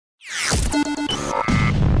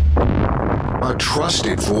a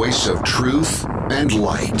trusted voice of truth and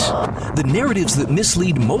light. The narratives that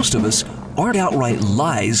mislead most of us aren't outright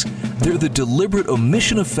lies. They're the deliberate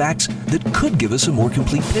omission of facts that could give us a more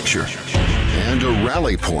complete picture. And a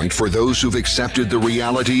rally point for those who've accepted the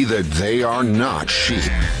reality that they are not sheep.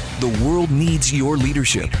 The world needs your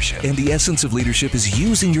leadership, and the essence of leadership is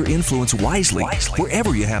using your influence wisely,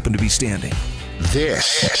 wherever you happen to be standing.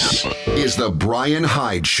 This is The Brian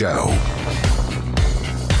Hyde Show.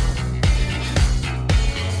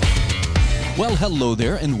 Well, hello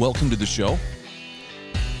there, and welcome to the show.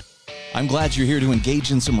 I'm glad you're here to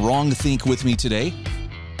engage in some wrong think with me today.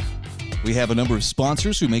 We have a number of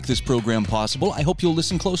sponsors who make this program possible. I hope you'll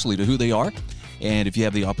listen closely to who they are. And if you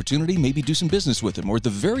have the opportunity, maybe do some business with them, or at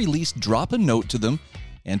the very least, drop a note to them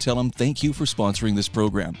and tell them thank you for sponsoring this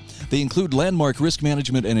program. They include Landmark Risk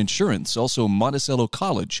Management and Insurance, also Monticello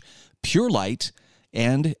College, Pure Light,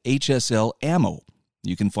 and HSL Ammo.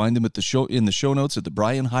 You can find them at the show in the show notes at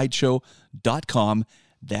thebrianhydeshow.com.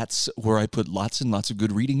 That's where I put lots and lots of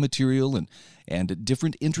good reading material and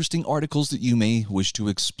different interesting articles that you may wish to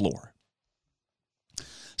explore.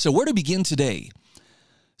 So where to begin today?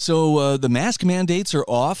 So the mask mandates are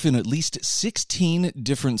off in at least 16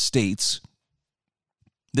 different states.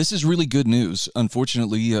 This is really good news.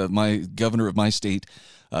 Unfortunately, my governor of my state,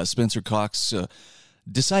 Spencer Cox,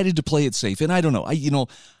 decided to play it safe. And I don't know.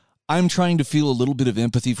 I'm trying to feel a little bit of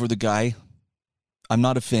empathy for the guy. I'm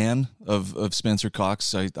not a fan of Spencer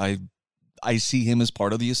Cox. I see him as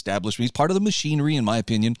part of the establishment. He's part of the machinery, in my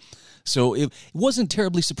opinion. So it wasn't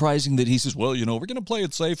terribly surprising that he says, well, we're going to play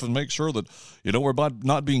it safe and make sure that, we're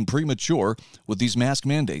not being premature with these mask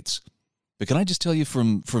mandates. But can I just tell you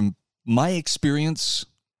from my experience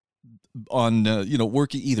on,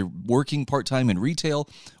 working part-time in retail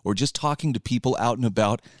or just talking to people out and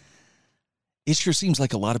about, it sure seems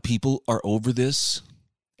like a lot of people are over this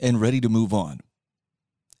and ready to move on.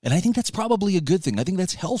 And I think that's probably a good thing. I think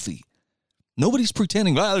that's healthy. Nobody's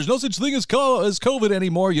pretending, there's no such thing as COVID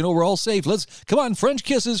anymore. We're all safe. Come on, French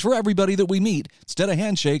kisses for everybody that we meet instead of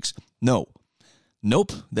handshakes. Nope,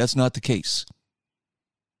 that's not the case.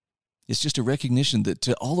 It's just a recognition that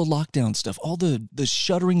all the lockdown stuff, all the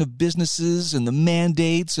shuttering of businesses and the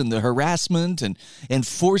mandates and the harassment and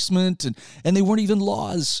enforcement, and they weren't even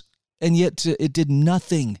laws. And yet it did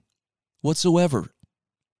nothing whatsoever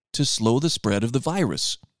to slow the spread of the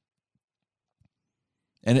virus.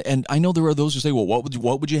 And I know there are those who say, well,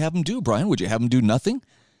 what would you have them do, Brian? Would you have them do nothing?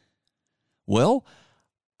 Well,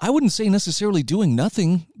 I wouldn't say necessarily doing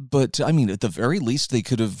nothing, but at the very least, they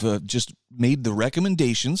could have just made the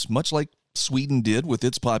recommendations, much like Sweden did with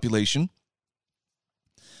its population.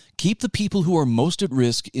 Keep the people who are most at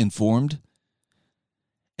risk informed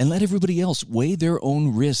and let everybody else weigh their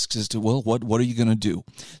own risks as to, well, what are you going to do?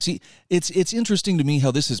 See, it's interesting to me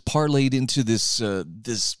how this has parlayed into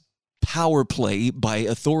this power play by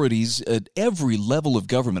authorities at every level of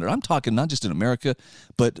government. And I'm talking not just in America,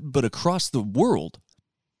 but across the world.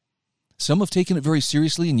 Some have taken it very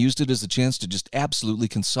seriously and used it as a chance to just absolutely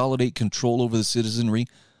consolidate control over the citizenry.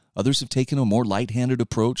 Others have taken a more light-handed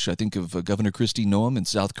approach. I think of Governor Kristi Noem in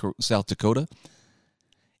South Dakota.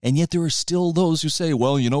 And yet there are still those who say,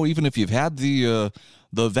 well, even if you've had the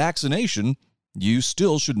vaccination, you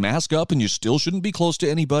still should mask up and you still shouldn't be close to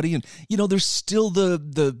anybody. And, there's still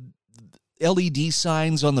the LED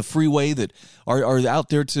signs on the freeway that are out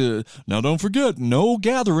there to, now don't forget, no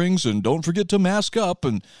gatherings and don't forget to mask up.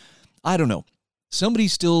 And I don't know. Somebody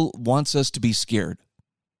still wants us to be scared.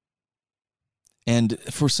 And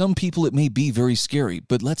for some people, it may be very scary,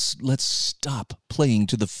 but let's stop playing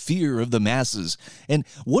to the fear of the masses. And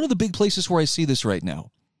one of the big places where I see this right now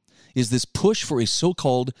is this push for a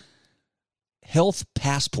so-called health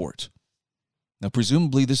passport. Now,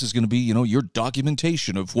 presumably, this is going to be, your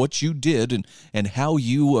documentation of what you did and how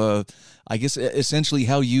you, essentially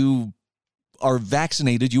how you are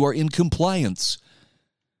vaccinated. You are in compliance.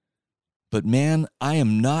 But, man, I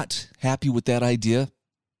am not happy with that idea.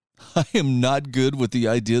 I am not good with the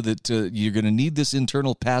idea that you're going to need this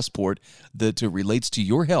internal passport that relates to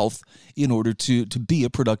your health in order to be a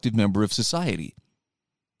productive member of society.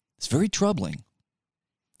 It's very troubling.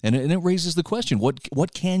 And it raises the question,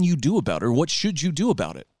 what can you do about it, or what should you do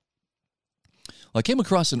about it? Well, I came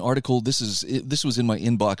across an article, this was in my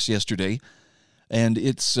inbox yesterday, and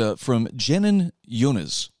it's from Jenin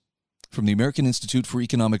Younes from the American Institute for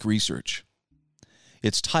Economic Research.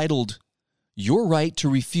 It's titled, Your Right to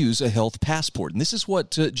Refuse a Health Passport. And this is what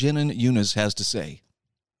Jenin Younes has to say.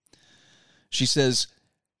 She says,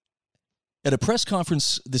 at a press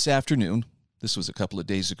conference this afternoon, this was a couple of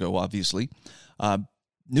days ago, obviously,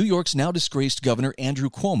 New York's now disgraced Governor Andrew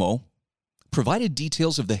Cuomo provided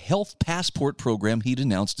details of the health passport program he'd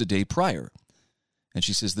announced a day prior. And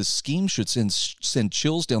she says this scheme should send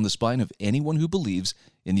chills down the spine of anyone who believes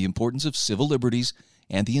in the importance of civil liberties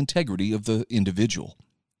and the integrity of the individual.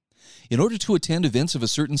 In order to attend events of a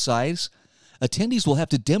certain size, attendees will have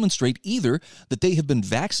to demonstrate either that they have been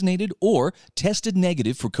vaccinated or tested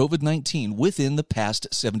negative for COVID-19 within the past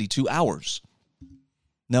 72 hours.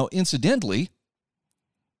 Now, incidentally,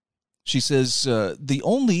 she says the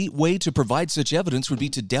only way to provide such evidence would be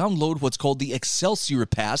to download what's called the Excelsior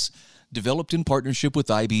Pass, developed in partnership with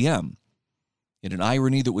IBM. In an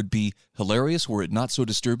irony that would be hilarious were it not so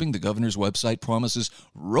disturbing, the governor's website promises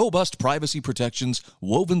robust privacy protections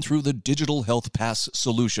woven through the digital health pass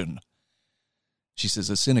solution. She says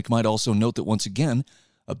a cynic might also note that once again,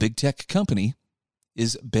 a big tech company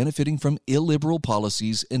is benefiting from illiberal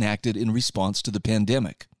policies enacted in response to the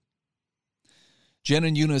pandemic. Jen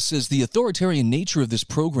and Eunice says the authoritarian nature of this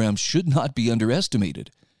program should not be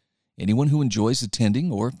underestimated. Anyone who enjoys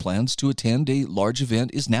attending or plans to attend a large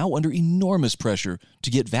event is now under enormous pressure to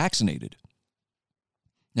get vaccinated.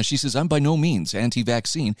 Now, she says, I'm by no means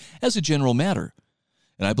anti-vaccine as a general matter,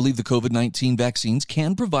 and I believe the COVID-19 vaccines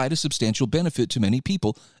can provide a substantial benefit to many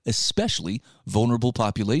people, especially vulnerable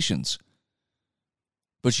populations.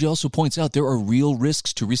 But she also points out there are real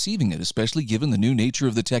risks to receiving it, especially given the new nature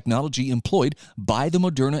of the technology employed by the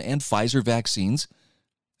Moderna and Pfizer vaccines,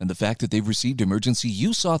 and the fact that they've received emergency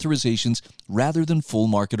use authorizations rather than full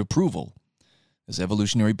market approval. As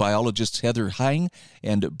evolutionary biologists Heather Hang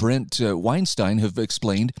and Brent Weinstein have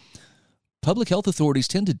explained, public health authorities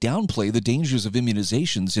tend to downplay the dangers of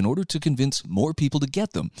immunizations in order to convince more people to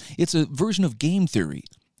get them. It's a version of game theory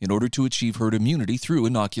in order to achieve herd immunity through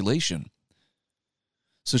inoculation.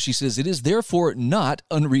 So she says it is therefore not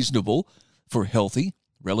unreasonable for healthy,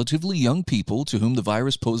 relatively young people to whom the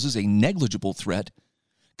virus poses a negligible threat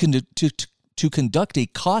to conduct a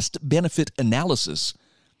cost-benefit analysis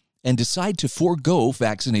and decide to forego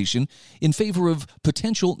vaccination in favor of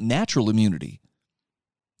potential natural immunity.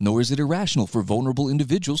 Nor is it irrational for vulnerable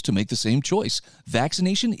individuals to make the same choice.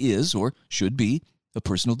 Vaccination is, or should be, a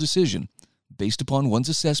personal decision based upon one's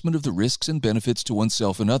assessment of the risks and benefits to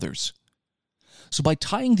oneself and others. So by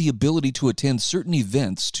tying the ability to attend certain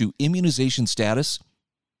events to immunization status,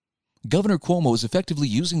 Governor Cuomo is effectively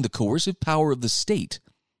using the coercive power of the state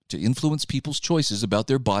to influence people's choices about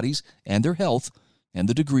their bodies and their health and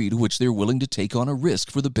the degree to which they're willing to take on a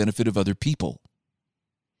risk for the benefit of other people.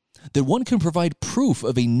 That one can provide proof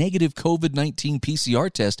of a negative COVID-19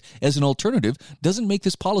 PCR test as an alternative doesn't make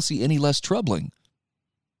this policy any less troubling.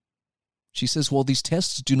 She says while these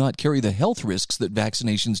tests do not carry the health risks that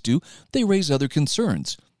vaccinations do, they raise other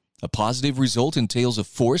concerns. A positive result entails a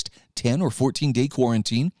forced 10 or 14-day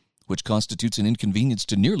quarantine, which constitutes an inconvenience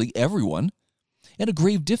to nearly everyone, and a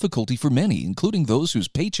grave difficulty for many, including those whose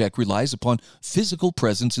paycheck relies upon physical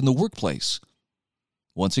presence in the workplace.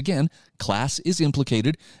 Once again, class is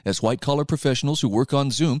implicated, as white-collar professionals who work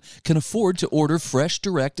on Zoom can afford to order fresh,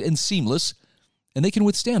 direct, and seamless, and they can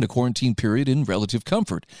withstand a quarantine period in relative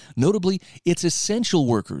comfort. Notably, it's essential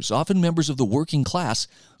workers, often members of the working class,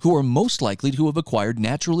 who are most likely to have acquired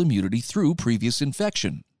natural immunity through previous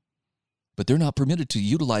infection. But they're not permitted to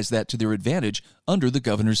utilize that to their advantage under the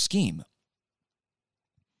governor's scheme.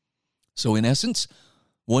 So in essence,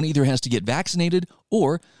 one either has to get vaccinated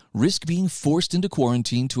or risk being forced into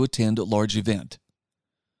quarantine to attend a large event.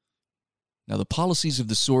 Now, the policies of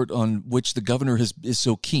the sort on which the governor is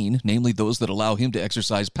so keen, namely those that allow him to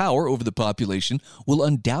exercise power over the population, will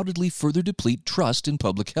undoubtedly further deplete trust in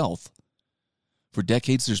public health. For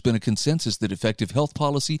decades, there's been a consensus that effective health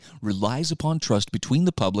policy relies upon trust between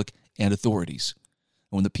the public and authorities.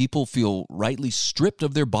 When the people feel rightly stripped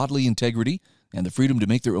of their bodily integrity and the freedom to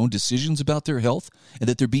make their own decisions about their health, and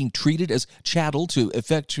that they're being treated as chattel to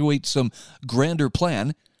effectuate some grander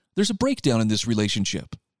plan, there's a breakdown in this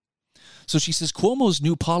relationship. So she says Cuomo's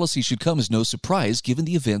new policy should come as no surprise given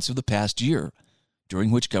the events of the past year, during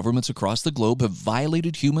which governments across the globe have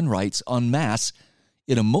violated human rights en masse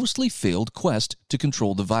in a mostly failed quest to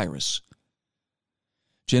control the virus.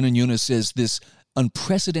 Jen and Eunice says this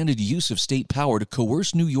unprecedented use of state power to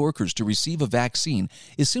coerce New Yorkers to receive a vaccine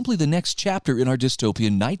is simply the next chapter in our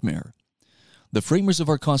dystopian nightmare. The framers of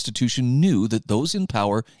our Constitution knew that those in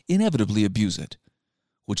power inevitably abuse it,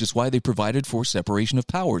 which is why they provided for separation of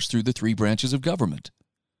powers through the three branches of government.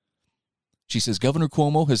 She says Governor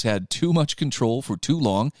Cuomo has had too much control for too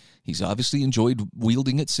long. He's obviously enjoyed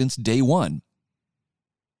wielding it since day one.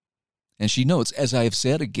 And she notes, as I have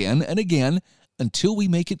said again and again, until we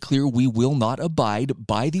make it clear we will not abide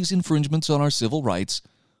by these infringements on our civil rights,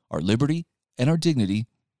 our liberty, and our dignity,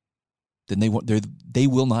 then they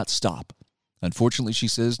will not stop. Unfortunately, she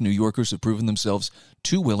says, New Yorkers have proven themselves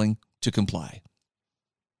too willing to comply.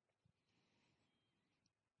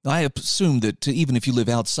 I assume that even if you live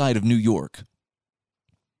outside of New York,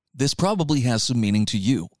 this probably has some meaning to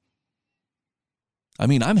you. I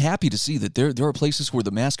mean, I'm happy to see that there are places where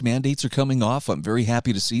the mask mandates are coming off. I'm very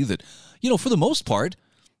happy to see that, for the most part,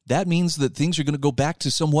 that means that things are going to go back to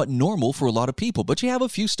somewhat normal for a lot of people. But you have a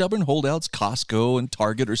few stubborn holdouts. Costco and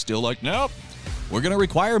Target are still like, nope, we're going to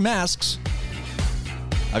require masks.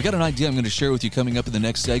 I've got an idea I'm going to share with you coming up in the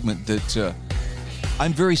next segment that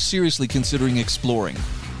I'm very seriously considering exploring.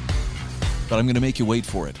 But I'm going to make you wait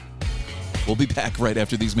for it. We'll be back right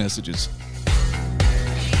after these messages.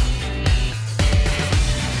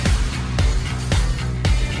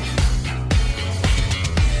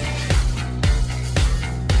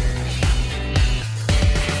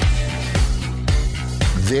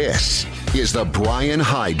 This is The Brian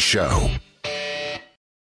Hyde Show.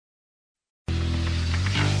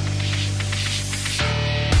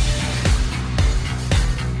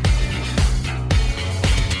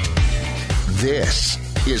 This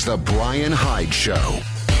is The Brian Hyde Show.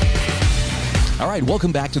 All right,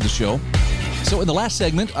 welcome back to the show. So in the last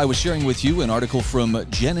segment, I was sharing with you an article from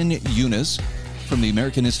Jenin Younes from the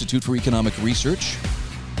American Institute for Economic Research.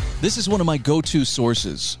 This is one of my go-to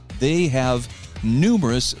sources. They have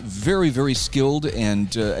numerous, very, very skilled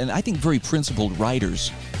and I think very principled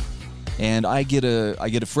writers. And I get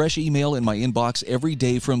a fresh email in my inbox every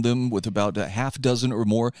day from them with about a half dozen or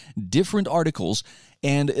more different articles.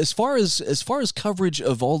 And as far as coverage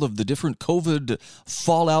of all of the different COVID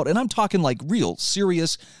fallout, and I'm talking like real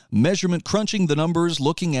serious measurement, crunching the numbers,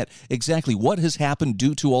 looking at exactly what has happened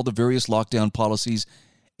due to all the various lockdown policies,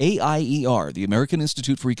 AIER, the American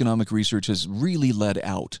Institute for Economic Research, has really led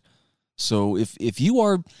out. So if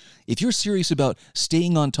you're serious about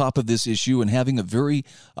staying on top of this issue and having a very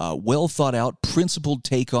well thought out, principled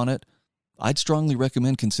take on it, I'd strongly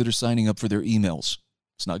recommend consider signing up for their emails.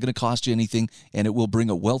 It's not going to cost you anything, and it will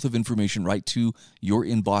bring a wealth of information right to your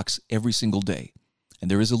inbox every single day.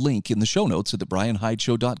 And there is a link in the show notes at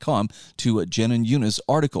thebrianhydeshow.com to a Jenin Younes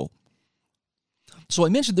article. So I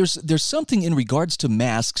mentioned there's something in regards to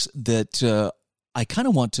masks that I kind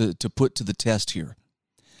of want to put to the test here.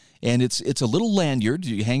 And it's a little lanyard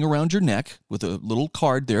you hang around your neck with a little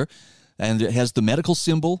card there. And it has the medical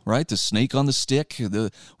symbol, right? The snake on the stick,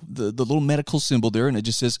 the little medical symbol there, and it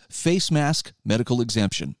just says face mask, medical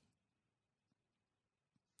exemption.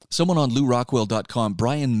 Someone on LouRockwell.com,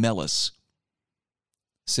 Brian Mellis,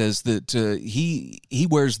 says that he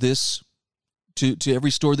wears this to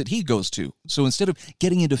every store that he goes to. So instead of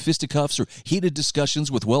getting into fisticuffs or heated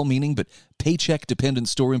discussions with well-meaning but paycheck-dependent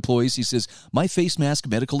store employees, he says, my face mask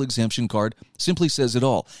medical exemption card simply says it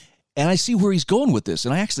all. And I see where he's going with this,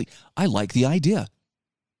 and I like the idea.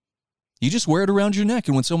 You just wear it around your neck,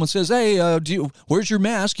 and when someone says, hey, where's your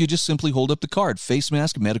mask? You just simply hold up the card, face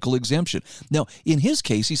mask, medical exemption. Now, in his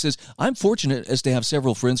case, he says, I'm fortunate as to have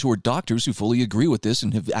several friends who are doctors who fully agree with this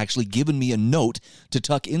and have actually given me a note to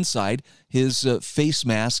tuck inside his face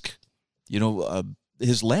mask,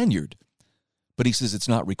 his lanyard. But he says it's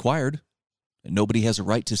not required, and nobody has a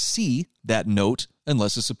right to see that note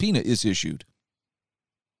unless a subpoena is issued.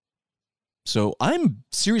 So I'm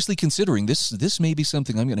seriously considering this. This may be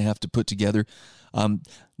something I'm going to have to put together. I don't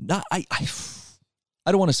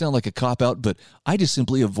want to sound like a cop-out, but I just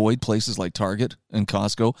simply avoid places like Target and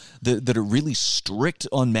Costco that are really strict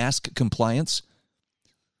on mask compliance.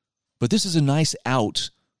 But this is a nice out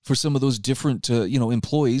for some of those different,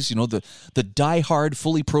 employees. The diehard,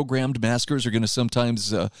 fully programmed maskers are going to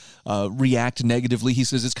sometimes react negatively. He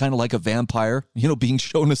says it's kind of like a vampire, being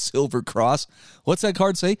shown a silver cross. What's that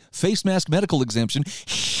card say? Face mask, medical exemption.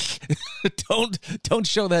 Don't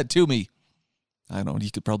show that to me. I don't know. You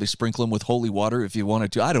could probably sprinkle them with holy water if you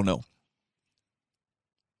wanted to. I don't know.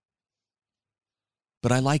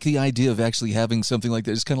 But I like the idea of actually having something like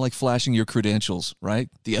that. It's kind of like flashing your credentials, right?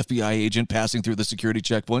 The FBI agent passing through the security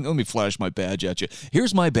checkpoint. Let me flash my badge at you.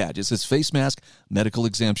 Here's my badge. It says face mask, medical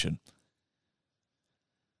exemption.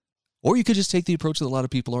 Or you could just take the approach that a lot of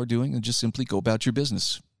people are doing and just simply go about your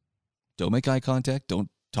business. Don't make eye contact. Don't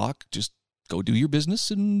talk. Just go do your business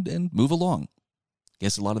and move along. I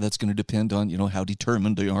guess a lot of that's going to depend on, how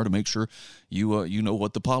determined they are to make sure you know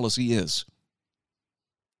what the policy is.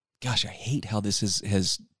 Gosh, I hate how this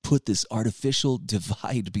has put this artificial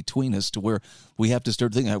divide between us to where we have to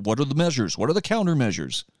start thinking, what are the measures? What are the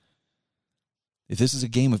countermeasures? If this is a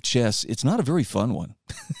game of chess, it's not a very fun one.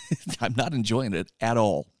 I'm not enjoying it at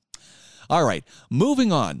all. All right,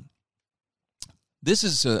 moving on. This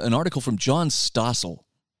is an article from John Stossel,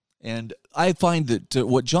 And I find that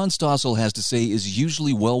what John Stossel has to say is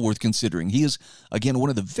usually well worth considering. He is, again,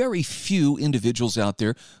 one of the very few individuals out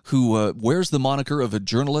there who wears the moniker of a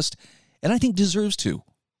journalist, and I think deserves to.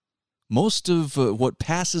 Most of what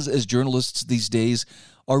passes as journalists these days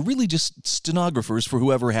are really just stenographers for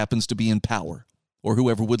whoever happens to be in power, or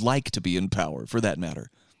whoever would like to be in power, for that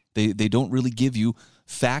matter. They don't really give you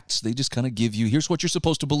facts. They just kind of give you, here's what you're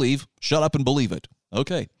supposed to believe. Shut up and believe it.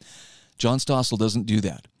 Okay. John Stossel doesn't do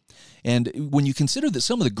that. And when you consider that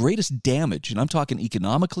some of the greatest damage, and I'm talking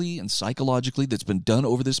economically and psychologically, that's been done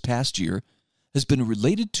over this past year, has been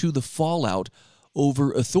related to the fallout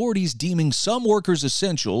over authorities deeming some workers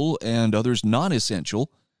essential and others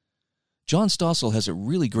non-essential, John Stossel has a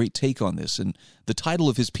really great take on this. And the title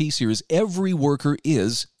of his piece here is Every Worker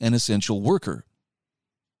is an Essential Worker.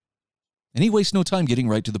 And he wastes no time getting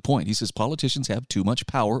right to the point. He says politicians have too much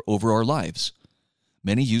power over our lives.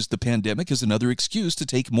 Many use the pandemic as another excuse to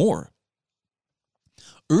take more.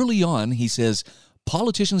 Early on, he says,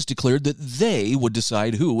 politicians declared that they would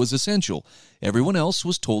decide who was essential. Everyone else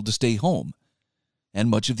was told to stay home. And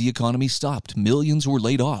much of the economy stopped. Millions were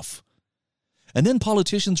laid off. And then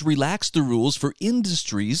politicians relaxed the rules for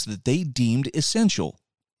industries that they deemed essential.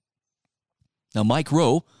 Now, Mike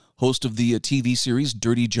Rowe, host of the TV series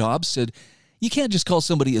Dirty Jobs, said, you can't just call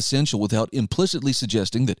somebody essential without implicitly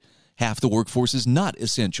suggesting that half the workforce is not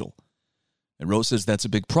essential. And Rowe says that's a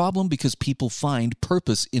big problem because people find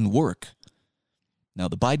purpose in work. Now,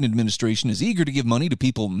 the Biden administration is eager to give money to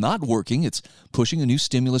people not working. It's pushing a new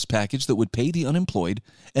stimulus package that would pay the unemployed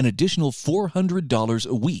an additional $400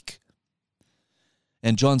 a week.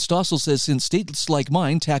 And John Stossel says since states like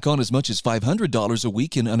mine tack on as much as $500 a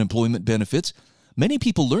week in unemployment benefits, many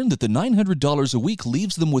people learn that the $900 a week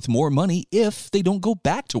leaves them with more money if they don't go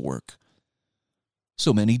back to work.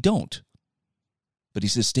 So many don't. But he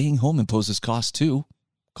says staying home imposes costs too.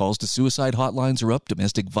 Calls to suicide hotlines are up,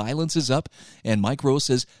 domestic violence is up, and Mike Rowe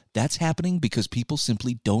says that's happening because people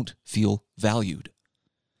simply don't feel valued.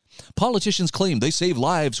 Politicians claim they save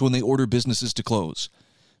lives when they order businesses to close.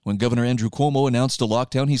 When Governor Andrew Cuomo announced a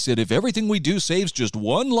lockdown, he said, if everything we do saves just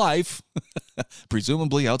one life,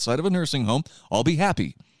 presumably outside of a nursing home, I'll be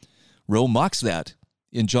happy. Rowe mocks that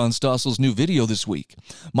in John Stossel's new video this week.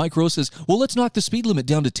 Mike Rowe says, well, let's knock the speed limit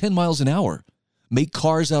down to 10 miles an hour. Make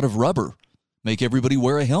cars out of rubber. Make everybody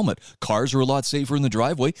wear a helmet. Cars are a lot safer in the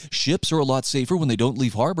driveway. Ships are a lot safer when they don't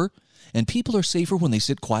leave harbor. And people are safer when they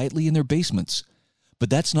sit quietly in their basements. But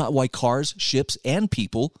that's not why cars, ships, and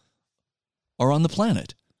people are on the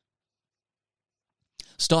planet.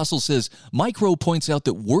 Stossel says, Mike Rowe points out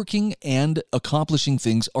that working and accomplishing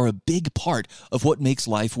things are a big part of what makes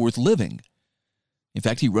life worth living. In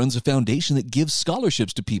fact, he runs a foundation that gives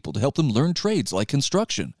scholarships to people to help them learn trades like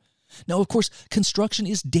construction. Now, of course, construction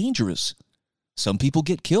is dangerous. Some people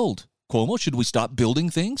get killed. Cuomo, should we stop building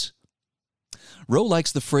things? Rowe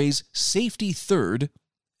likes the phrase safety third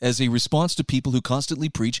as a response to people who constantly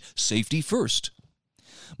preach safety first.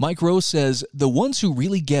 Mike Rowe says the ones who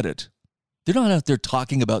really get it, they're not out there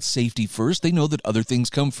talking about safety first. They know that other things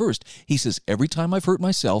come first. He says, every time I've hurt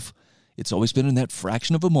myself, it's always been in that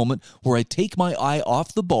fraction of a moment where I take my eye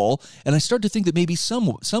off the ball and I start to think that maybe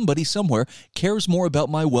somebody somewhere cares more about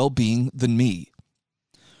my well-being than me.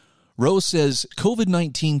 Rowe says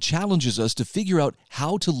COVID-19 challenges us to figure out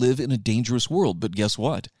how to live in a dangerous world, but guess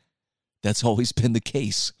what? That's always been the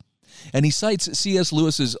case. And he cites C.S.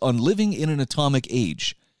 Lewis's On Living in an Atomic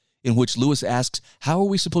Age, in which Lewis asks, how are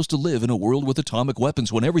we supposed to live in a world with atomic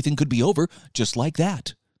weapons when everything could be over just like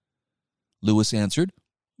that? Lewis answered,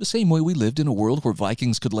 the same way we lived in a world where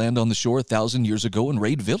Vikings could land on the shore 1,000 years ago and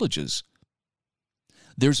raid villages.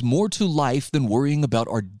 There's more to life than worrying about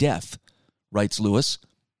our death, writes Lewis.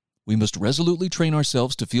 We must resolutely train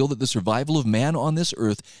ourselves to feel that the survival of man on this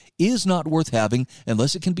earth is not worth having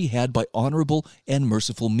unless it can be had by honorable and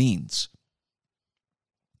merciful means.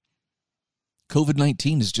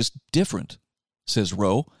 COVID-19 is just different, says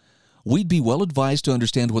Rowe. We'd be well advised to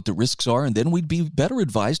understand what the risks are, and then we'd be better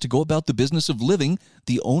advised to go about the business of living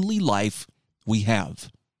the only life we have.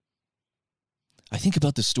 I think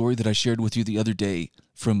about the story that I shared with you the other day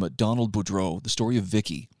from Donald Boudreau, the story of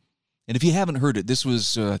Vicky. And if you haven't heard it, this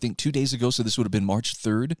was, I think, 2 days ago, so this would have been March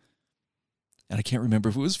 3rd. And I can't remember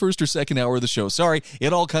if it was first or second hour of the show. Sorry,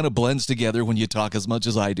 it all kind of blends together when you talk as much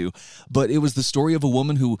as I do. But it was the story of a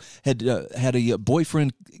woman who had had a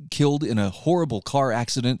boyfriend killed in a horrible car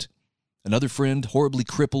accident, another friend horribly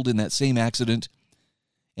crippled in that same accident,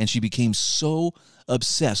 and she became so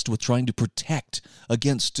obsessed with trying to protect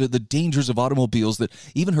against the dangers of automobiles that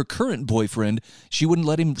even her current boyfriend, she wouldn't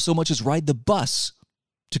let him so much as ride the bus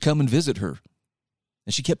to come and visit her.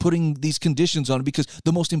 And she kept putting these conditions on it because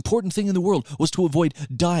the most important thing in the world was to avoid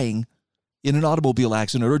dying in an automobile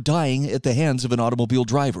accident or dying at the hands of an automobile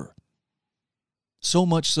driver. So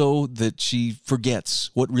much so that she forgets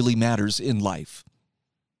what really matters in life.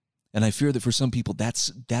 And I fear that for some people, that's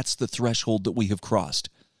the threshold that we have crossed.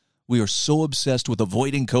 We are so obsessed with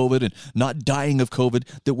avoiding COVID and not dying of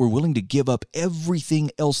COVID that we're willing to give up everything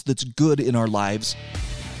else that's good in our lives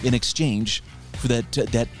in exchange for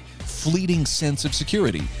that fleeting sense of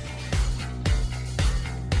security.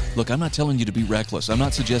 Look, I'm not telling you to be reckless. I'm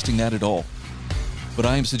not suggesting that at all. But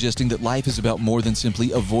I am suggesting that life is about more than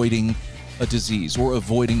simply avoiding a disease or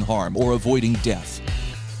avoiding harm or avoiding death.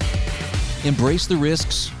 Embrace the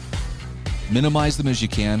risks, minimize them as you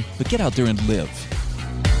can, but get out there and live.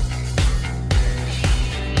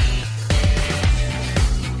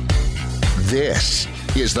 This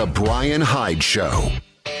is The Brian Hyde Show.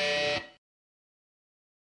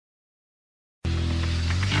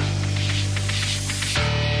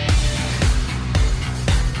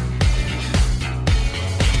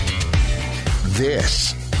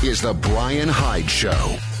 This is The Brian Hyde Show.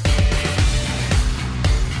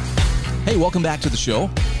 Hey, welcome back to the show.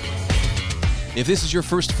 If this is your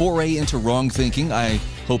first foray into wrong thinking, I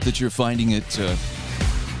hope that you're finding it,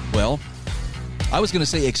 I was going to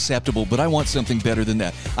say acceptable, but I want something better than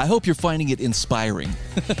that. I hope you're finding it inspiring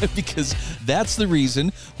because that's the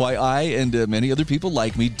reason why I and many other people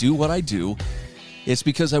like me do what I do. It's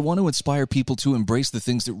because I want to inspire people to embrace the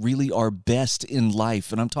things that really are best in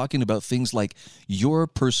life. And I'm talking about things like your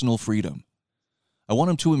personal freedom. I want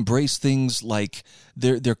them to embrace things like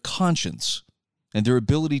their conscience and their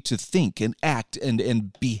ability to think and act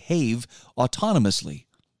and behave autonomously.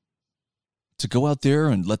 To go out there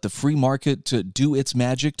and let the free market to do its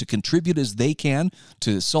magic, to contribute as they can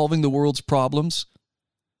to solving the world's problems,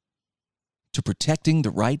 to protecting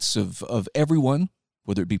the rights of everyone,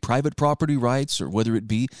 whether it be private property rights or whether it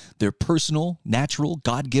be their personal, natural,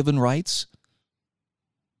 God-given rights.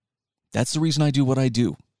 That's the reason I do what I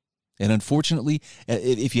do. And unfortunately,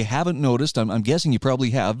 if you haven't noticed, I'm guessing you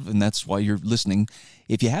probably have, and that's why you're listening.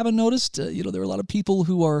 If you haven't noticed, there are a lot of people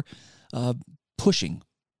who are pushing,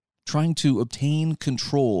 trying to obtain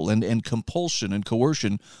control and compulsion and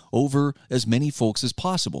coercion over as many folks as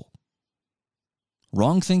possible.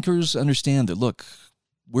 Wrong thinkers understand that, look,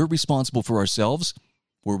 we're responsible for ourselves.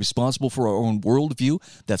 We're responsible for our own worldview.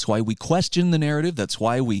 That's why we question the narrative. That's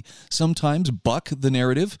why we sometimes buck the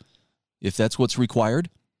narrative, if that's what's required.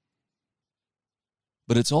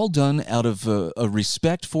 But it's all done out of a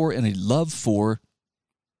respect for and a love for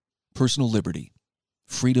personal liberty,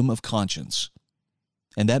 freedom of conscience.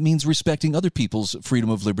 And that means respecting other people's freedom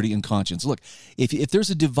of liberty and conscience. Look, if there's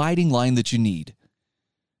a dividing line that you need,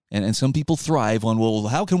 and some people thrive on, well,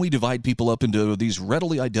 how can we divide people up into these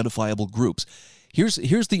readily identifiable groups? Here's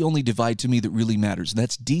the only divide to me that really matters.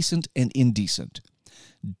 That's decent and indecent.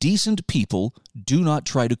 Decent people do not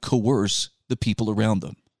try to coerce the people around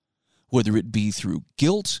them, whether it be through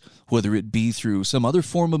guilt, whether it be through some other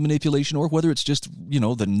form of manipulation, or whether it's just,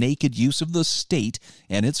 the naked use of the state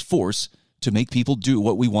and its force to make people do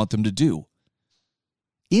what we want them to do.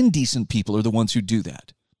 Indecent people are the ones who do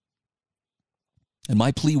that. And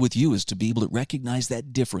my plea with you is to be able to recognize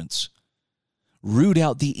that difference. Root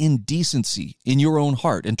out the indecency in your own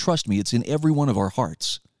heart. And trust me, it's in every one of our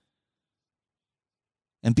hearts.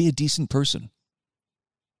 And be a decent person.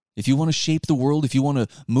 If you want to shape the world, if you want to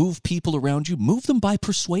move people around you, move them by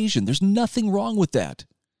persuasion. There's nothing wrong with that.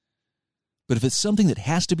 But if it's something that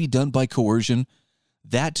has to be done by coercion,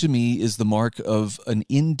 that to me is the mark of an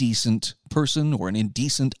indecent person or an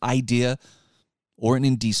indecent idea or an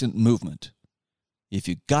indecent movement. If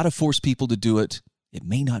you got to force people to do it, it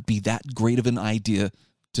may not be that great of an idea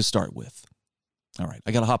to start with. All right,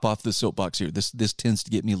 I got to hop off the soapbox here. This tends to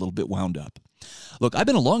get me a little bit wound up. Look, I've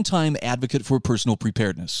been a long-time advocate for personal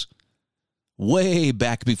preparedness, way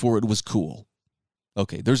back before it was cool.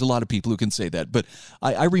 Okay, there's a lot of people who can say that, but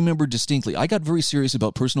I remember distinctly, I got very serious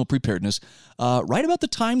about personal preparedness right about the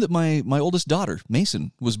time that my oldest daughter,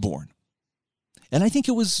 Mason, was born. And I think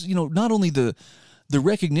it was, not only the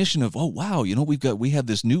recognition of, oh, wow, we have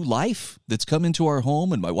this new life that's come into our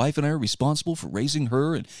home, and my wife and I are responsible for raising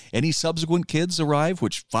her, and any subsequent kids arrive,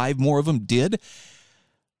 which 5 more of them did.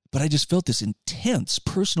 But I just felt this intense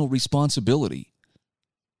personal responsibility.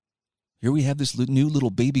 Here we have this new little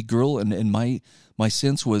baby girl, and my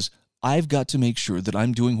sense was, I've got to make sure that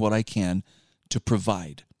I'm doing what I can to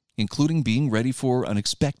provide, including being ready for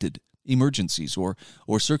unexpected emergencies or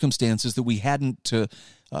circumstances that we hadn't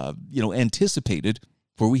anticipated,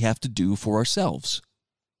 where we have to do for ourselves.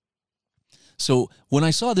 So when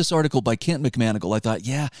I saw this article by Kent McManigal, I thought,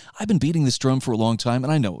 yeah, I've been beating this drum for a long time.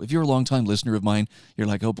 And I know if you're a longtime listener of mine, you're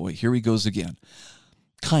like, oh boy, here he goes again.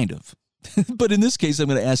 Kind of. But in this case, I'm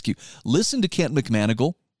going to ask you, listen to Kent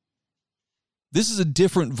McManigal. This is a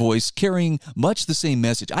different voice carrying much the same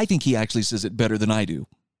message. I think he actually says it better than I do.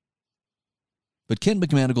 But Kent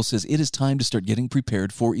McManigal says it is time to start getting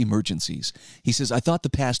prepared for emergencies. He says, I thought the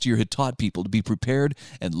past year had taught people to be prepared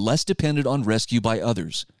and less dependent on rescue by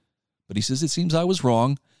others. But he says it seems I was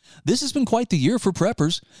wrong. This has been quite the year for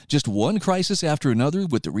preppers. Just one crisis after another,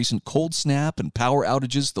 with the recent cold snap and power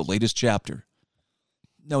outages the latest chapter.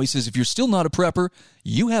 Now, he says if you're still not a prepper,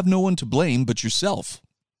 you have no one to blame but yourself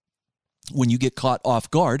when you get caught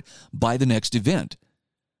off guard by the next event.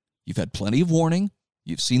 You've had plenty of warning.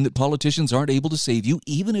 You've seen that politicians aren't able to save you,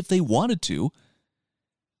 even if they wanted to.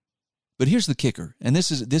 But here's the kicker, and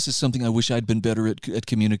this is something I wish I'd been better at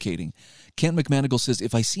communicating. Kent McManigal says,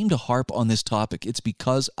 if I seem to harp on this topic, it's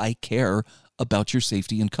because I care about your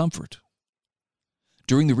safety and comfort.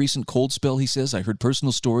 During the recent cold spell, he says, I heard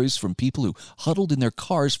personal stories from people who huddled in their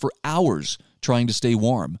cars for hours trying to stay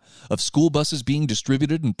warm, of school buses being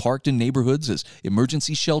distributed and parked in neighborhoods as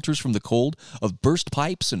emergency shelters from the cold, of burst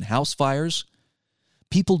pipes and house fires.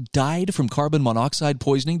 People died from carbon monoxide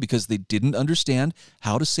poisoning because they didn't understand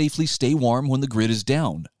how to safely stay warm when the grid is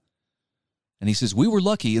down. And he says, we were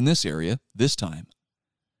lucky in this area this time.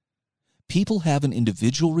 People have an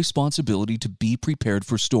individual responsibility to be prepared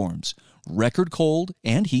for storms, record cold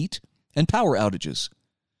and heat, and power outages.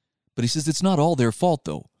 But he says it's not all their fault,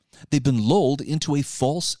 though. They've been lulled into a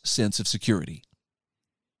false sense of security.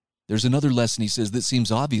 There's another lesson, he says, that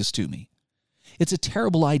seems obvious to me. It's a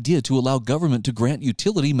terrible idea to allow government to grant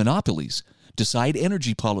utility monopolies, decide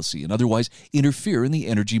energy policy, and otherwise interfere in the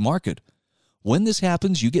energy market. When this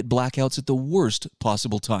happens, you get blackouts at the worst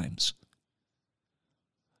possible times.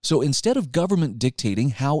 So instead of government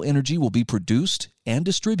dictating how energy will be produced and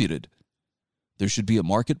distributed, there should be a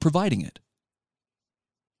market providing it.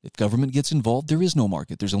 If government gets involved, there is no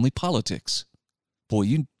market. There's only politics. Boy,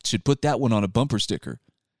 you should put that one on a bumper sticker.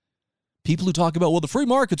 People who talk about, well, the free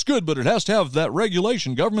market's good, but it has to have that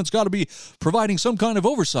regulation. Government's got to be providing some kind of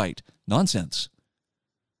oversight. Nonsense.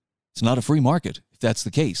 It's not a free market, if that's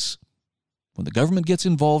the case. When the government gets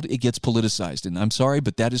involved, it gets politicized. And I'm sorry,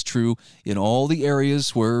 but that is true in all the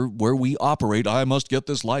areas where we operate. I must get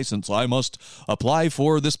this license. I must apply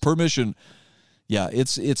for this permission. Yeah,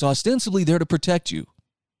 it's ostensibly there to protect you.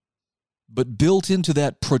 But built into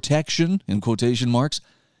that protection, in quotation marks,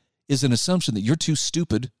 is an assumption that you're too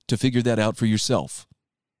stupid to figure that out for yourself.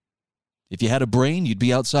 If you had a brain, you'd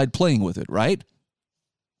be outside playing with it, right?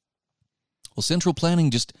 Well, central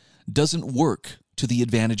planning just doesn't work to the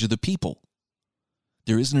advantage of the people.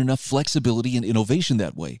 There isn't enough flexibility and innovation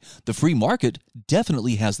that way. The free market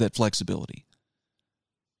definitely has that flexibility.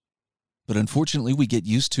 But unfortunately, we get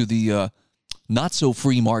used to the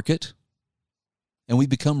not-so-free market, and we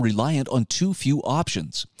become reliant on too few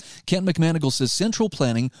options. Kent McManigal says central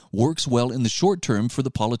planning works well in the short term for the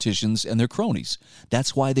politicians and their cronies.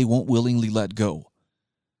 That's why they won't willingly let go.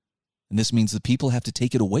 And this means the people have to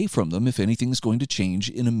take it away from them if anything is going to change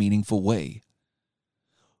in a meaningful way.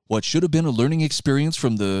 What should have been a learning experience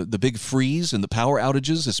from the big freeze and the power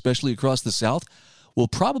outages, especially across the South, will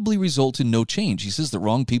probably result in no change. He says the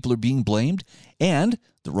wrong people are being blamed and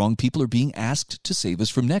the wrong people are being asked to save us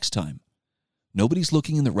from next time. Nobody's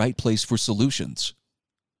looking in the right place for solutions.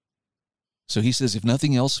 So he says, if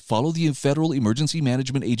nothing else, follow the Federal Emergency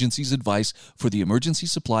Management Agency's advice for the emergency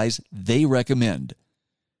supplies they recommend.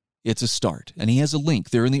 It's a start. And he has a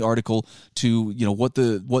link there in the article to, what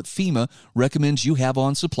FEMA recommends you have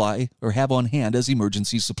on supply or have on hand as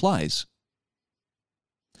emergency supplies.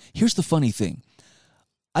 Here's the funny thing.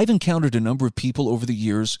 I've encountered a number of people over the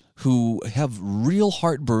years who have real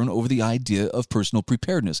heartburn over the idea of personal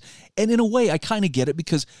preparedness. And in a way, I kind of get it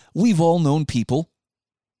because we've all known people.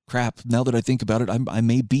 Crap, now that I think about it, I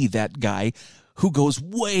may be that guy who goes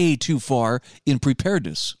way too far in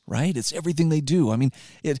preparedness, right? It's everything they do. I mean,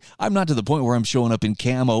 I'm not to the point where I'm showing up in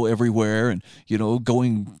camo everywhere and,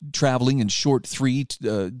 traveling in short 2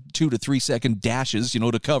 to 3 second dashes,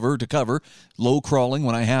 to cover, low crawling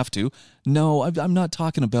when I have to. No, I'm not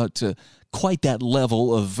talking about quite that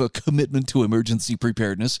level of commitment to emergency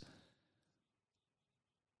preparedness.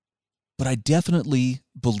 But I definitely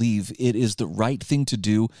believe it is the right thing to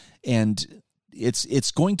do, and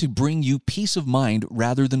it's going to bring you peace of mind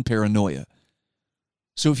rather than paranoia.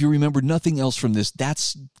 So if you remember nothing else from this,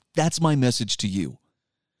 that's my message to you.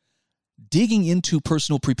 Digging into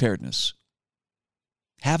personal preparedness,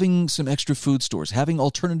 having some extra food stores, having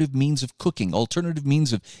alternative means of cooking, alternative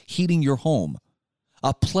means of heating your home.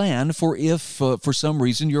 a plan for if, for some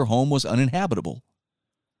reason, your home was uninhabitable.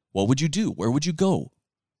 What would you do? Where would you go?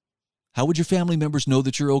 How would your family members know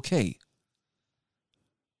that you're okay?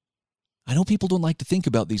 I know people don't like to think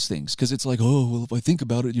about these things because it's like, oh, well, if I think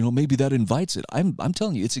about it, maybe that invites it. I'm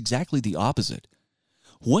telling you, it's exactly the opposite.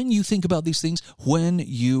 When you think about these things, when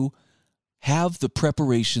you have the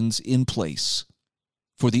preparations in place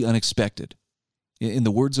for the unexpected, in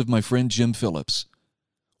the words of my friend Jim Phillips,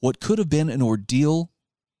 what could have been an ordeal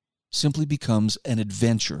simply becomes an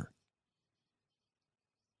adventure.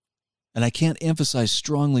 And I can't emphasize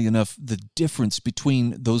strongly enough the difference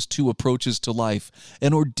between those two approaches to life.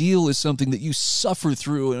 An ordeal is something that you suffer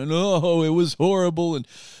through, and it was horrible, and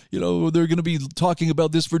they're going to be talking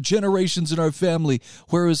about this for generations in our family.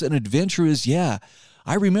 Whereas an adventure is,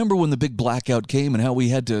 I remember when the big blackout came and how we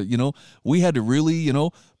had to really,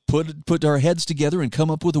 put our heads together and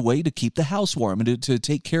come up with a way to keep the house warm and to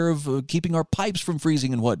take care of keeping our pipes from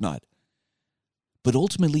freezing and whatnot. But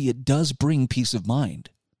ultimately, it does bring peace of mind.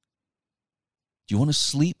 Do you want to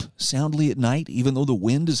sleep soundly at night, even though the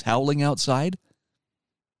wind is howling outside?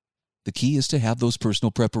 The key is to have those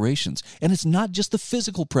personal preparations. And it's not just the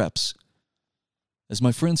physical preps. As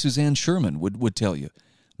my friend Suzanne Sherman would tell you,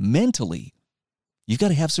 mentally, you've got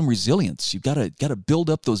to have some resilience. You've got to build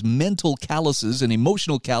up those mental calluses and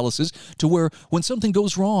emotional calluses to where when something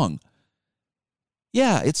goes wrong,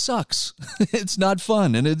 it sucks. It's not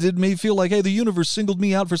fun. And it may feel like, hey, the universe singled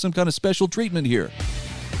me out for some kind of special treatment here.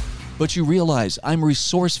 But you realize I'm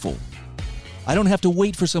resourceful. I don't have to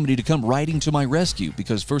wait for somebody to come riding to my rescue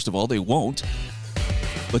because, first of all, they won't.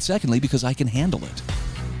 But secondly, because I can handle it.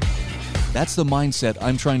 That's the mindset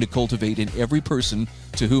I'm trying to cultivate in every person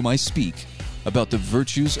to whom I speak about the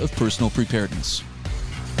virtues of personal preparedness.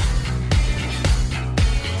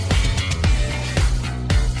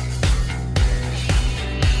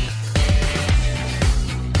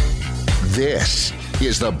 This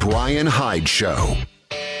is The Brian Hyde Show.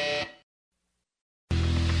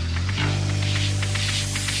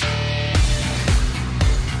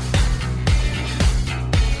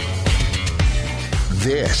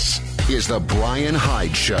 This is The Brian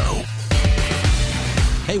Hyde Show.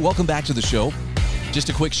 Hey, welcome back to the show. Just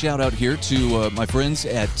a quick shout out here to my friends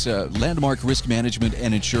at Landmark Risk Management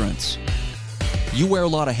and Insurance. You wear a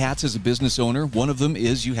lot of hats as a business owner. One of them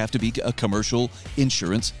is you have to be a commercial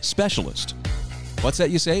insurance specialist. What's that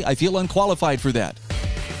you say? I feel unqualified for that.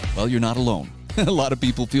 Well, you're not alone. A lot of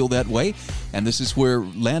people feel that way, and this is where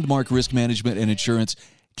Landmark Risk Management and Insurance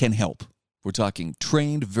can help. We're talking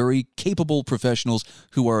trained, very capable professionals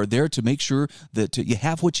who are there to make sure that you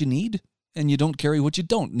have what you need and you don't carry what you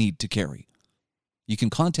don't need to carry. You can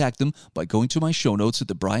contact them by going to my show notes at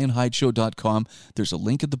thebrianhydeshow.com. There's a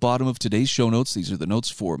link at the bottom of today's show notes. These are the notes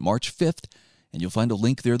for March 5th, and you'll find a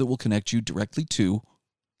link there that will connect you directly to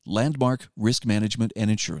Landmark Risk Management and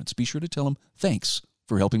Insurance. Be sure to tell them thanks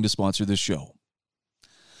for helping to sponsor this show.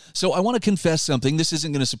 So I want to confess something. This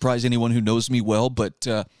isn't going to surprise anyone who knows me well, but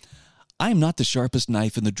I'm not the sharpest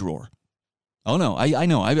knife in the drawer. Oh, no, I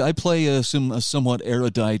know. I play a somewhat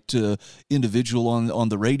erudite individual on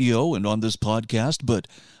the radio and on this podcast, but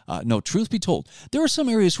no, truth be told, there are some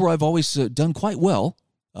areas where I've always done quite well.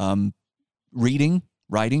 Reading,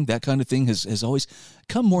 writing, that kind of thing has always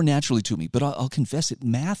come more naturally to me, but I'll confess it,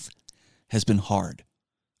 math has been hard.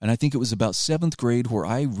 And I think it was about 7th grade where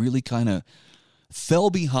I really kind of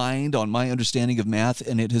fell behind on my understanding of math,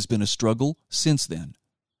 and it has been a struggle since then.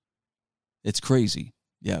 It's crazy.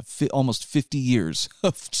 Yeah, almost 50 years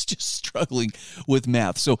of just struggling with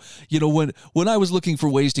math. So, when I was looking for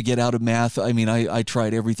ways to get out of math, I mean, I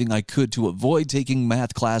tried everything I could to avoid taking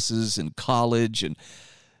math classes in college, and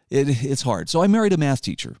it's hard. So I married a math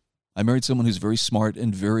teacher. I married someone who's very smart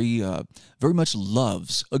and very much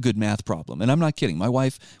loves a good math problem. And I'm not kidding. My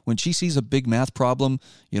wife, when she sees a big math problem,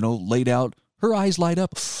 laid out, her eyes light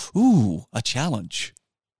up. Ooh, a challenge.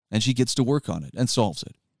 And she gets to work on it and solves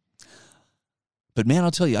it. But man,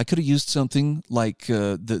 I'll tell you, I could have used something like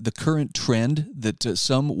the current trend that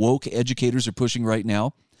some woke educators are pushing right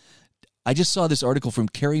now. I just saw this article from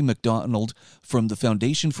Carrie McDonald from the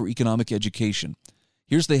Foundation for Economic Education.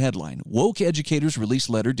 Here's the headline. Woke educators release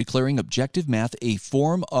letter declaring objective math a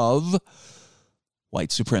form of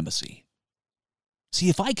white supremacy. See,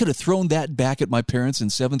 if I could have thrown that back at my parents in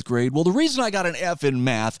 7th grade, well, the reason I got an F in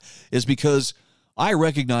math is because I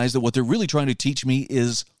recognize that what they're really trying to teach me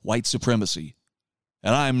is white supremacy.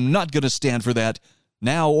 And I'm not going to stand for that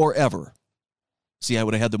now or ever. See, I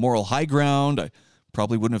would have had the moral high ground. I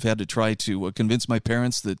Probably wouldn't have had to try to convince my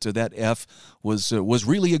parents that that F was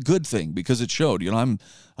really a good thing, because it showed. I'm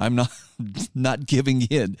not not giving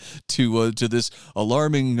in to this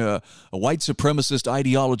alarming white supremacist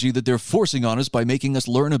ideology that they're forcing on us by making us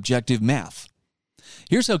learn objective math.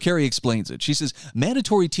 Here's how Carrie explains it. She says,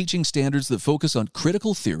 mandatory teaching standards that focus on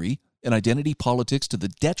critical theory and identity politics to the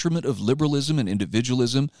detriment of liberalism and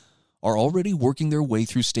individualism are already working their way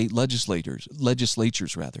through state legislatures.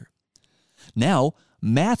 Now,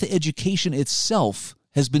 math education itself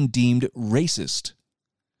has been deemed racist.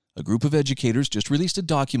 A group of educators just released a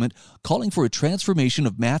document calling for a transformation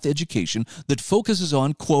of math education that focuses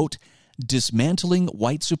on, quote, dismantling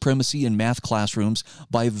white supremacy in math classrooms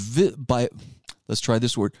by let's try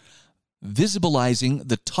this word, visibilizing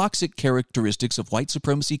the toxic characteristics of white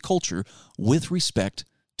supremacy culture with respect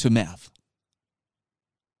to math.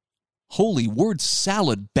 Holy word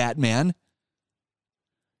salad, Batman.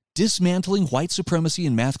 Dismantling white supremacy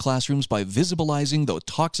in math classrooms by visibilizing the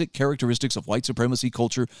toxic characteristics of white supremacy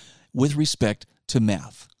culture with respect to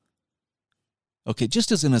math. Okay,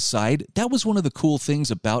 just as an aside, that was one of the cool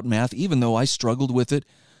things about math, even though I struggled with it.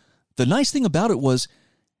 The nice thing about it was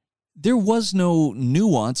there was no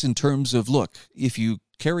nuance in terms of, look, if you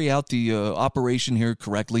carry out the operation here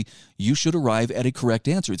correctly, you should arrive at a correct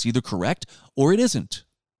answer. It's either correct or it isn't.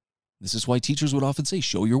 This is why teachers would often say,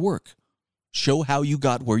 show your work. Show how you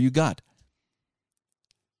got where you got.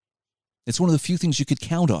 It's one of the few things you could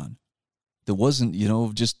count on that wasn't,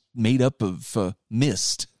 just made up of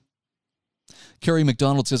mist. Carrie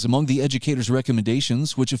McDonald says among the educators'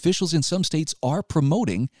 recommendations, which officials in some states are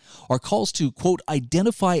promoting, are calls to, quote,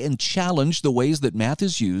 identify and challenge the ways that math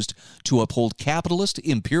is used to uphold capitalist,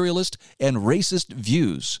 imperialist, and racist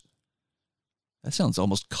views. That sounds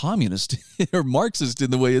almost communist or Marxist in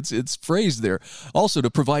the way it's phrased there. Also, to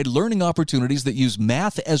provide learning opportunities that use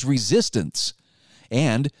math as resistance,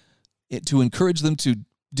 and to encourage them to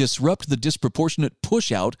disrupt the disproportionate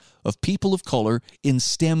push-out of people of color in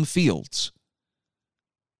STEM fields.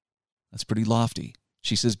 That's pretty lofty.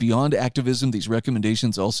 She says beyond activism, these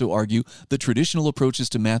recommendations also argue that traditional approaches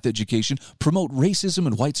to math education promote racism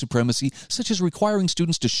and white supremacy, such as requiring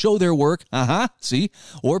students to show their work,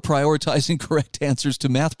 or prioritizing correct answers to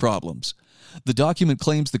math problems. The document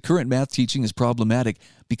claims the current math teaching is problematic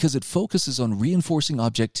because it focuses on reinforcing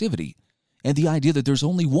objectivity and the idea that there's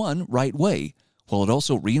only one right way, while it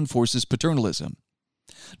also reinforces paternalism.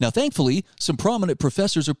 Now, thankfully, some prominent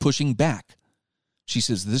professors are pushing back. She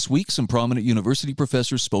says this week some prominent university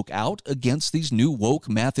professors spoke out against these new woke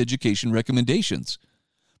math education recommendations.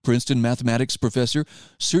 Princeton mathematics professor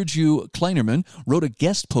Sergio Kleinerman wrote a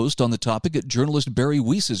guest post on the topic at journalist Barry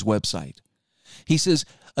Weiss's website. He says,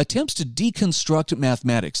 attempts to deconstruct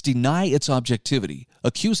mathematics, deny its objectivity,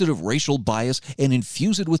 accuse it of racial bias, and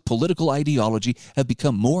infuse it with political ideology have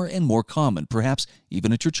become more and more common, perhaps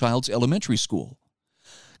even at your child's elementary school.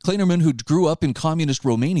 Kleinerman, who grew up in communist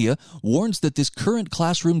Romania, warns that this current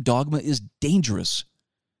classroom dogma is dangerous.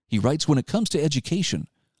 He writes, when it comes to education,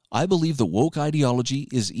 I believe the woke ideology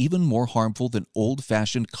is even more harmful than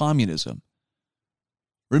old-fashioned communism.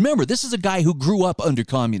 Remember, this is a guy who grew up under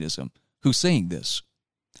communism who's saying this.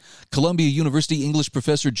 Columbia University English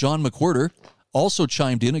professor John McWhorter also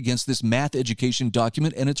chimed in against this math education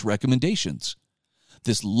document and its recommendations.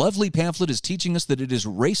 This lovely pamphlet is teaching us that it is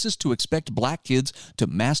racist to expect black kids to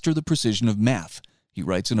master the precision of math, he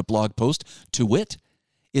writes in a blog post. To wit,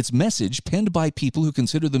 its message, penned by people who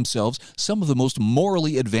consider themselves some of the most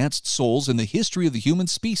morally advanced souls in the history of the human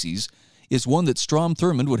species, is one that Strom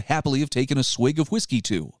Thurmond would happily have taken a swig of whiskey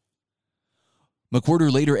to.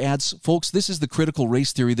 McWhorter later adds, folks, this is the critical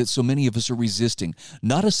race theory that so many of us are resisting,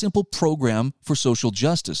 not a simple program for social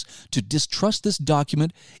justice. To distrust this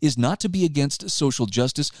document is not to be against social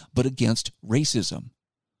justice, but against racism.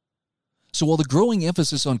 So while the growing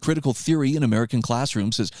emphasis on critical theory in American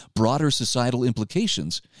classrooms has broader societal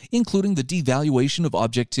implications, including the devaluation of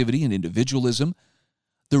objectivity and individualism,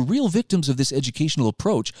 the real victims of this educational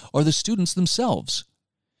approach are the students themselves.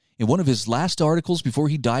 In one of his last articles before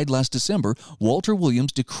he died last December, Walter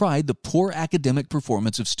Williams decried the poor academic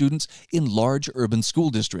performance of students in large urban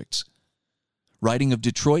school districts. Writing of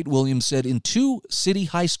Detroit, Williams said, in 2 city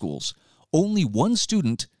high schools, only 1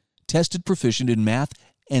 student tested proficient in math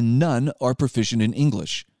and none are proficient in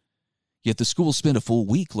English. Yet the schools spent a full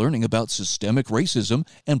week learning about systemic racism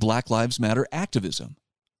and Black Lives Matter activism.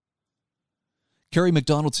 Carrie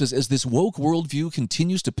McDonald says, as this woke worldview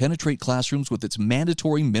continues to penetrate classrooms with its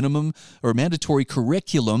mandatory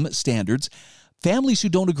curriculum standards, families who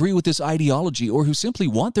don't agree with this ideology or who simply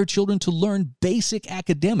want their children to learn basic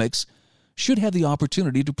academics should have the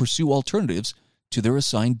opportunity to pursue alternatives to their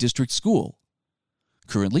assigned district school.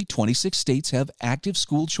 Currently, 26 states have active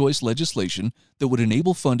school choice legislation that would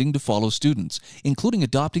enable funding to follow students, including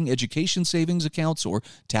adopting education savings accounts or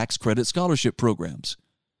tax credit scholarship programs.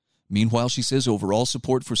 Meanwhile, she says overall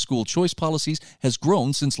support for school choice policies has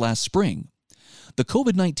grown since last spring. The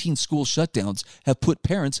COVID-19 school shutdowns have put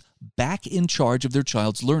parents back in charge of their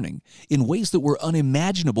child's learning in ways that were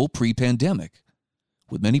unimaginable pre-pandemic,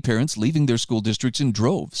 with many parents leaving their school districts in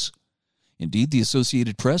droves. Indeed, the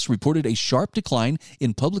Associated Press reported a sharp decline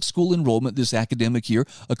in public school enrollment this academic year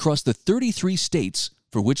across the 33 states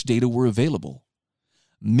for which data were available.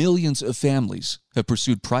 Millions of families have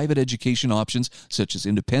pursued private education options such as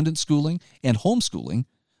independent schooling and homeschooling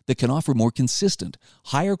that can offer more consistent,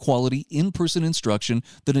 higher quality in-person instruction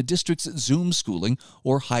than a district's Zoom schooling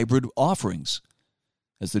or hybrid offerings.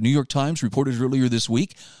 As the New York Times reported earlier this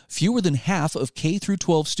week, fewer than half of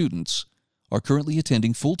K-12 students are currently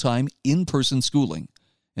attending full-time in-person schooling,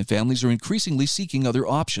 and families are increasingly seeking other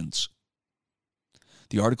options.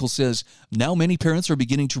 The article says, now many parents are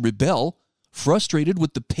beginning to rebel, frustrated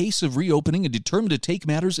with the pace of reopening and determined to take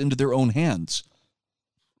matters into their own hands.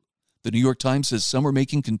 The New York Times says some are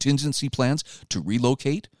making contingency plans to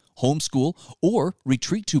relocate, homeschool, or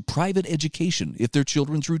retreat to private education if their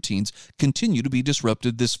children's routines continue to be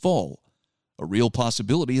disrupted this fall. A real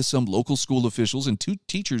possibility as some local school officials and two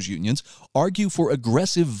teachers' unions argue for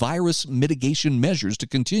aggressive virus mitigation measures to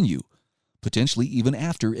continue, potentially even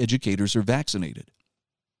after educators are vaccinated.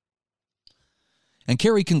 And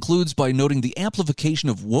Carey concludes by noting the amplification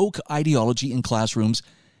of woke ideology in classrooms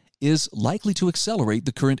is likely to accelerate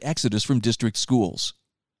the current exodus from district schools.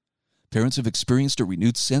 Parents have experienced a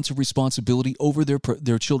renewed sense of responsibility over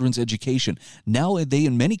their children's education. Now they,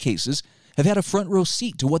 in many cases, have had a front row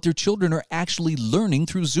seat to what their children are actually learning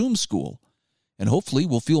through Zoom school, and hopefully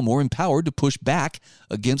will feel more empowered to push back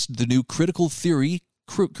against the new critical theory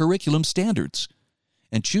curriculum standards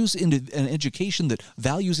and choose an education that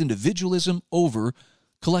values individualism over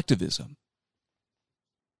collectivism.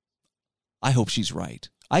 I hope she's right.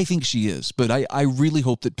 I think she is, but I really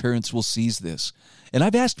hope that parents will seize this. And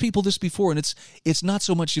I've asked people this before, and it's not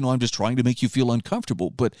so much, I'm just trying to make you feel uncomfortable,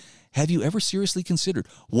 but have you ever seriously considered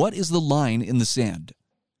what is the line in the sand?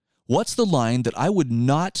 What's the line that I would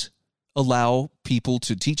not allow people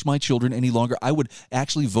to teach my children any longer? I would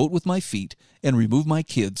actually vote with my feet and remove my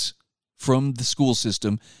kids from the school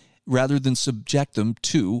system rather than subject them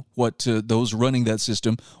to what those running that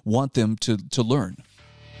system want them to learn.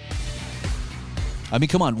 I mean,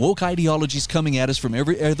 come on, woke ideology is coming at us from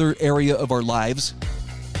every other area of our lives.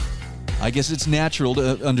 I guess it's natural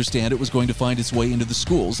to understand it was going to find its way into the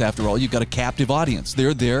schools. After all, you've got a captive audience.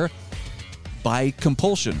 They're there by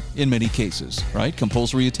compulsion in many cases, right?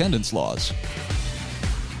 Compulsory attendance laws.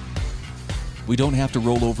 We don't have to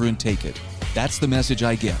roll over and take it. That's the message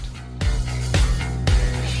I get.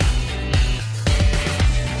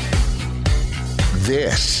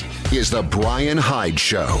 This is The Brian Hyde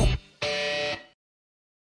Show.